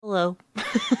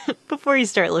Before you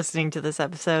start listening to this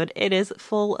episode, it is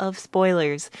full of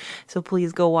spoilers. So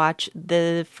please go watch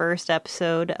the first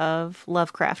episode of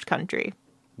Lovecraft Country.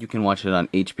 You can watch it on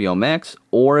HBO Max,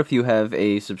 or if you have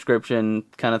a subscription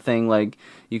kind of thing, like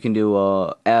you can do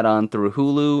a add-on through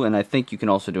Hulu, and I think you can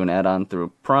also do an add-on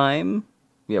through Prime.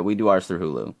 Yeah, we do ours through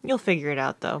Hulu. You'll figure it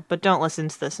out, though, but don't listen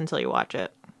to this until you watch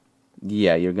it.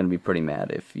 Yeah, you're going to be pretty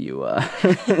mad if you...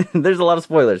 There's a lot of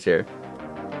spoilers here.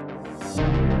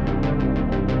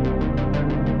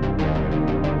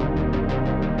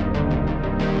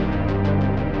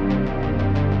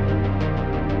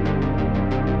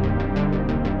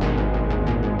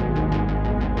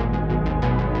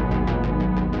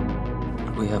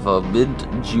 We have our mint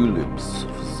juleps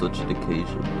for such an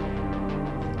occasion.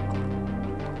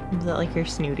 Is that like your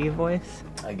snooty voice?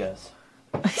 I guess.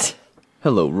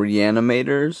 Hello,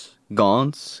 reanimators,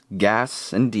 gaunts,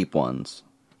 gas, and deep ones.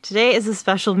 Today is a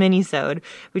special mini-sode.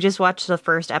 We just watched the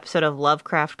first episode of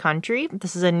Lovecraft Country.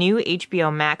 This is a new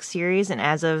HBO Max series, and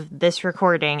as of this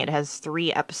recording, it has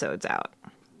 3 episodes out.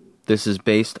 This is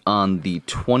based on the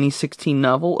 2016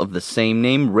 novel of the same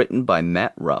name written by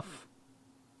Matt Ruff.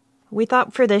 We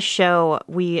thought for this show,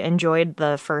 we enjoyed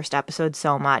the first episode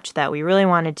so much that we really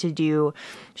wanted to do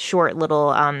short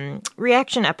little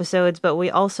reaction episodes, but we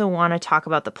also want to talk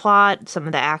about the plot, some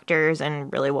of the actors, and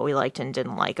really what we liked and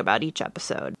didn't like about each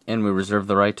episode. And we reserve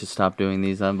the right to stop doing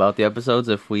these about the episodes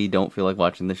if we don't feel like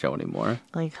watching the show anymore.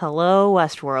 Like, hello,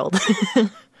 Westworld.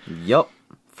 Yup.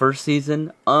 First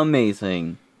season,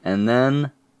 amazing. And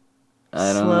then,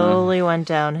 I don't know. Slowly went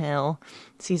downhill.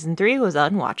 Season 3 was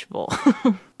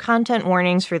unwatchable. Content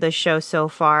warnings for this show so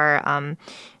far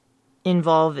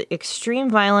involve extreme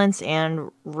violence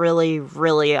and really,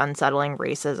 really unsettling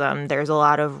racism. There's a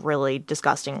lot of really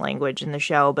disgusting language in the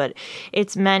show, but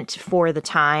it's meant for the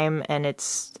time and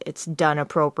it's done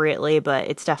appropriately, but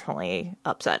it's definitely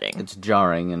upsetting. It's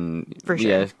jarring, and for sure.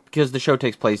 Yeah, because the show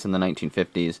takes place in the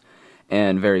 1950s,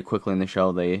 and very quickly in the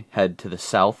show they head to the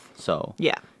South, so...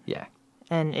 Yeah. Yeah.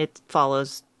 And it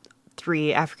follows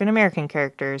 3 African-American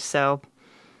characters, so...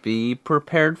 Be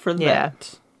prepared for that. Yeah.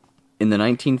 In the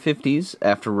 1950s,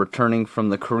 after returning from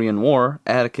the Korean War,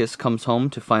 Atticus comes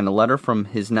home to find a letter from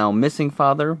his now missing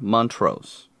father,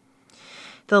 Montrose.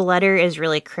 The letter is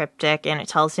really cryptic, and it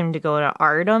tells him to go to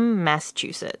Ardham,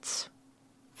 Massachusetts.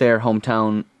 Their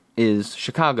hometown is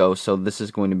Chicago, so this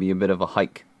is going to be a bit of a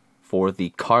hike for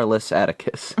the carless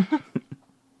Atticus.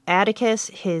 Atticus,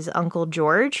 his uncle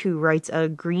George, who writes a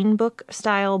Green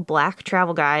Book-style black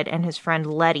travel guide, and his friend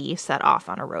Letty set off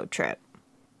on a road trip.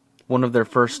 One of their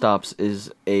first stops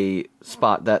is a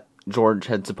spot that George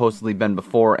had supposedly been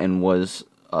before and was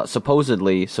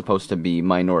supposedly supposed to be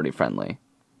minority-friendly.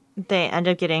 They end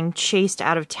up getting chased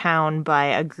out of town by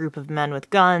a group of men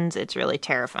with guns. It's really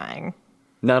terrifying.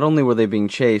 Not only were they being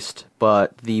chased,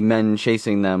 but the men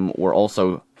chasing them were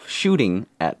also shooting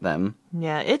at them.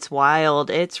 Yeah, it's wild.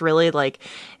 It's really like,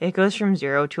 it goes from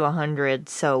 0 to 100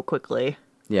 so quickly.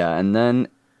 Yeah, and then,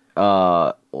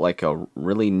 like a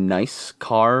really nice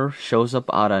car shows up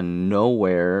out of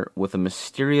nowhere with a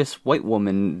mysterious white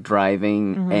woman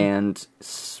driving, and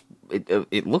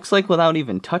it looks like without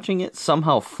even touching it,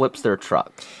 somehow flips their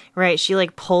truck. Right, she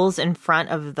like pulls in front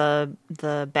of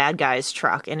the bad guy's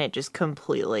truck, and it just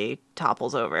completely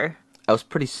topples over. I was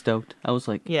pretty stoked. I was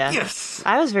like, yeah. Yes!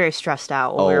 I was very stressed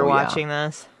out while we were watching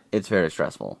this. It's very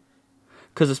stressful.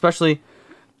 Because especially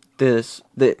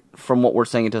from what we're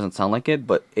saying, it doesn't sound like it,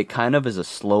 but it kind of is a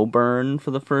slow burn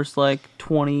for the first,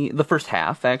 the first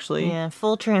half, actually. Yeah,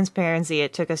 full transparency,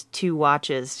 it took us 2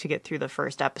 watches to get through the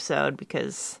first episode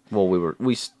because... Well,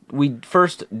 we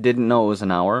first didn't know it was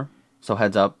an hour, so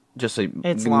heads up. Just so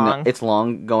it's long. It's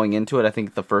long going into it. I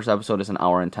think the first episode is an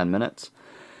hour and 10 minutes.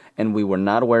 And we were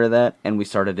not aware of that, and we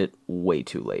started it way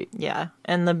too late. Yeah,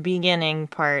 and the beginning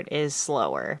part is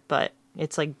slower, but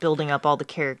it's like building up all the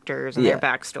characters and their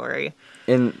backstory.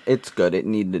 And it's good. It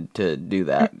needed to do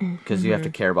that, because you have to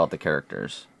care about the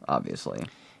characters, obviously.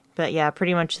 But yeah,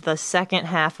 pretty much the second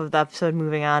half of the episode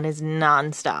moving on is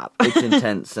nonstop. It's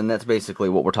intense, and that's basically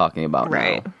what we're talking about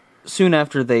right now. Soon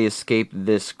after they escape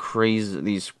these crazy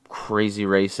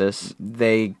racists,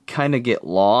 they kind of get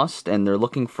lost, and they're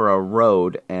looking for a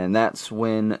road, and that's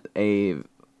when a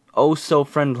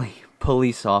oh-so-friendly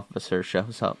police officer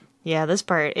shows up. Yeah, this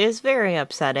part is very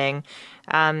upsetting.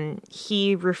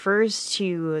 He refers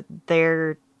to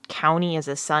their county as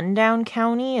a sundown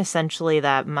county, essentially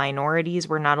that minorities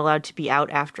were not allowed to be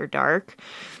out after dark.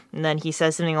 And then he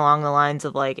says something along the lines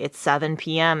of, like, it's 7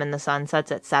 p.m. and the sun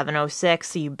sets at 7:06,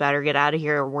 so you better get out of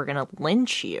here or we're going to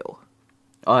lynch you.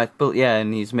 Yeah,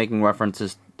 and he's making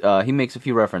references, he makes a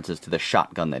few references to the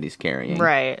shotgun that he's carrying.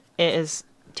 Right. It is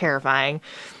terrifying.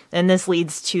 And this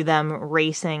leads to them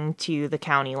racing to the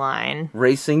county line.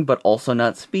 Racing, but also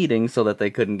not speeding so that they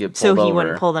couldn't get pulled So he over.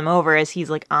 wouldn't pull them over as he's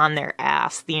like on their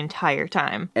ass the entire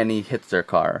time. And he hits their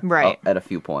car Right. At a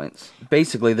few points.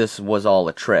 Basically, this was all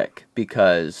a trick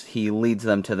because he leads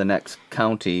them to the next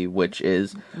county, which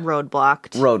is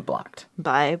Roadblocked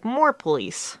by more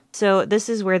police. So this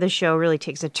is where the show really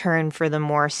takes a turn for the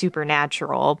more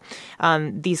supernatural.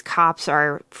 These cops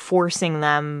are forcing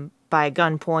them by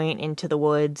gunpoint into the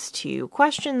woods to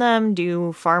question them,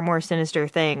 do far more sinister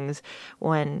things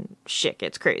when shit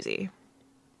gets crazy.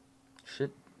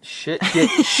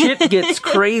 Shit gets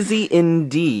crazy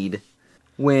indeed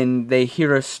when they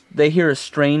hear a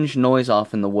strange noise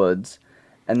off in the woods,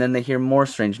 and then they hear more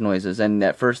strange noises, and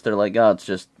at first they're like, oh, it's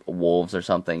just wolves or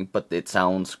something, but it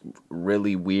sounds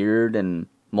really weird and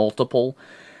multiple,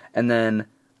 and then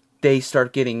they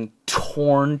start getting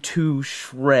torn to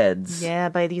shreds. Yeah,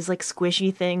 by these like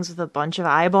squishy things with a bunch of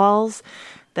eyeballs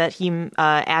that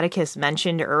Atticus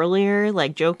mentioned earlier,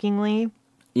 like jokingly.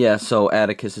 Yeah, so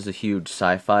Atticus is a huge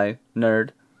sci-fi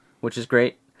nerd, which is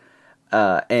great.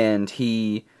 And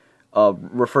he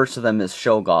refers to them as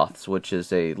Shoggoths, which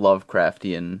is a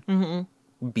Lovecraftian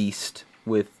beast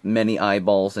with many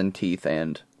eyeballs and teeth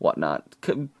and whatnot.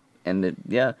 And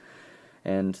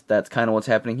and that's kind of what's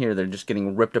happening here. They're just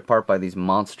getting ripped apart by these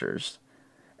monsters.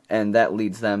 And that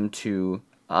leads them to,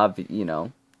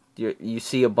 you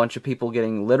see a bunch of people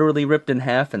getting literally ripped in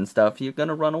half and stuff, you're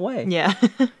gonna run away. Yeah.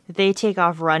 They take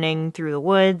off running through the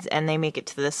woods and they make it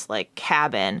to this like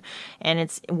cabin. And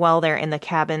it's while they're in the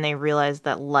cabin, they realize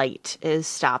that light is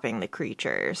stopping the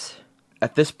creatures.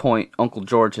 At this point, Uncle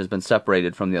George has been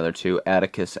separated from the other two,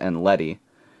 Atticus and Letty,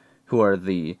 who are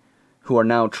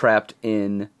now trapped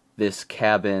in this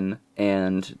cabin,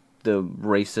 and the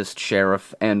racist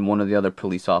sheriff and one of the other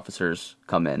police officers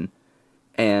come in.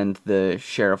 And the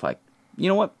sheriff, like, you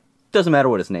know what? Doesn't matter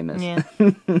what his name is. Yeah.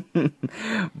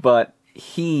 But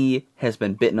he has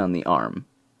been bitten on the arm.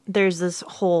 There's this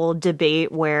whole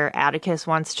debate where Atticus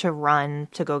wants to run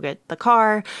to go get the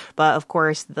car, but of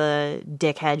course the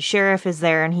dickhead sheriff is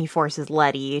there and he forces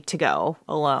Letty to go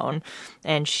alone.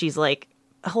 And she's like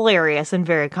hilarious and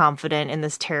very confident in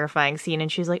this terrifying scene,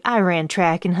 and she's like, I ran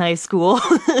track in high school.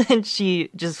 And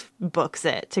she just books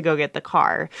it to go get the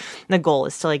car. The goal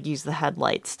is to like use the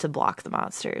headlights to block the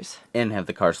monsters And have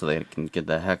the car so they can get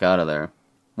the heck out of there.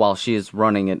 While she is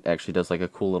running, it actually does like a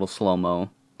cool little slow-mo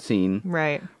scene.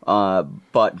 right.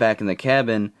 But back in the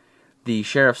cabin, the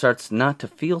sheriff starts not to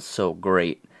feel so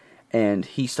great, and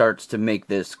he starts to make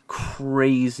this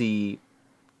crazy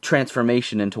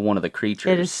transformation into one of the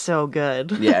creatures. It is so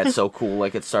good. Yeah, it's so cool.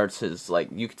 Like, it starts his, like,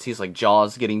 you can see his, like,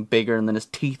 jaws getting bigger, and then his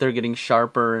teeth are getting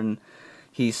sharper, and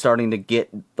he's starting to get,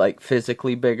 like,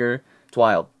 physically bigger. It's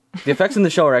wild. The effects in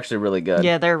the show are actually really good.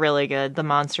 Yeah, they're really good. The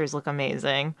monsters look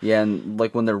amazing. Yeah, and,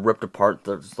 like, when they're ripped apart,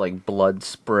 there's, like, blood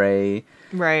spray.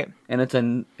 Right. And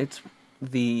it's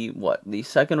the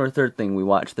second or third thing we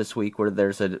watched this week where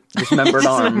there's a dismembered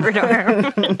arm. Dismembered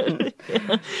arm.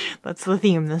 Yeah. That's the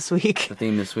theme this week. The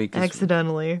theme this week is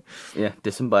Accidentally. yeah,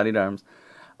 disembodied arms.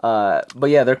 But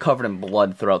yeah, they're covered in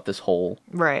blood throughout this whole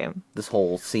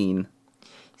scene.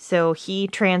 So he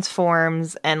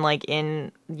transforms, and like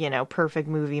in, perfect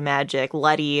movie magic,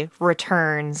 Letty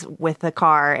returns with the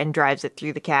car and drives it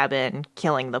through the cabin,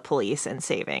 killing the police and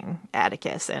saving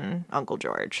Atticus and Uncle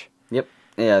George. Yep.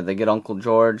 Yeah, they get Uncle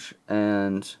George,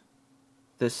 and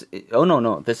this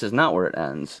is not where it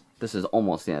ends. This is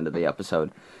almost the end of the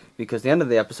episode, because the end of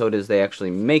the episode is they actually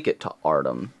make it to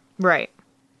Artem. Right.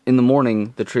 In the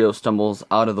morning, the trio stumbles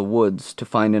out of the woods to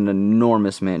find an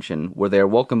enormous mansion where they are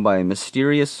welcomed by a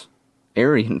mysterious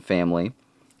Aryan family.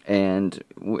 And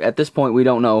at this point, we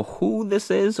don't know who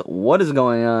this is, what is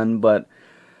going on, but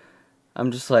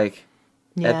I'm just like,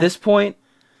 at this point,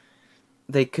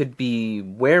 they could be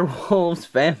werewolves,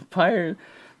 vampires,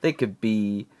 they could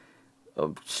be a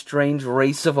strange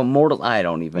race of immortal. I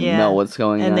don't even know what's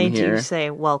going on here. And they do say,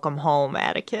 welcome home,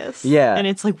 Atticus. Yeah. And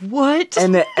it's like, what?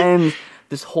 And it ends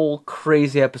this whole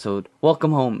crazy episode,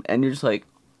 welcome home, and you're just like,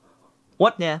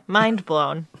 what? Yeah, mind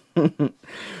blown.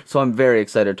 So I'm very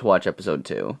excited to watch episode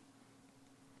 2.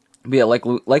 But yeah,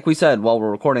 like we said while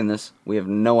we're recording this, we have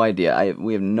no idea.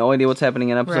 We have no idea what's happening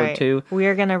in episode 2. We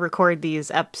are going to record these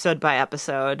episode by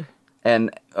episode. And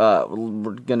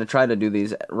we're going to try to do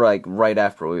these right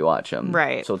after we watch them.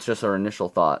 Right. So it's just our initial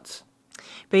thoughts.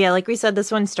 But yeah, like we said,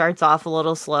 this one starts off a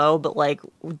little slow, but like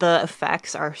the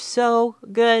effects are so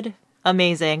good.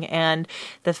 Amazing. And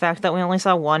the fact that we only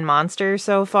saw one monster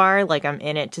so far, like I'm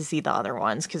in it to see the other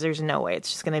ones, because there's no way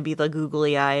it's just going to be the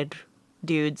googly-eyed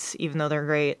dudes, even though they're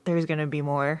great. There's going to be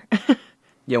more.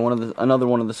 Yeah, another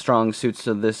one of the strong suits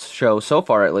of this show so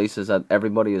far, at least, is that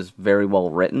everybody is very well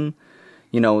written.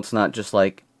 You know, it's not just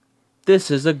like,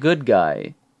 this is a good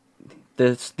guy.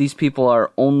 These people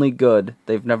are only good.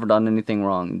 They've never done anything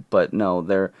wrong. But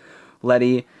no,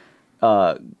 Letty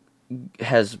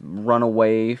has run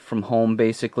away from home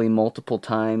basically multiple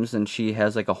times, and she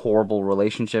has like a horrible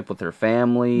relationship with her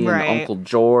family and Uncle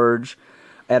George.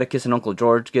 Atticus and Uncle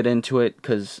George get into it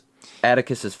because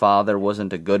Atticus's father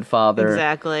wasn't a good father.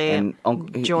 Exactly. And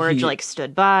George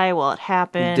stood by while it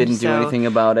happened. Didn't do anything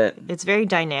about it. It's very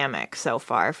dynamic so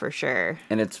far, for sure.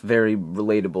 And it's very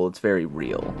relatable. It's very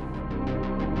real.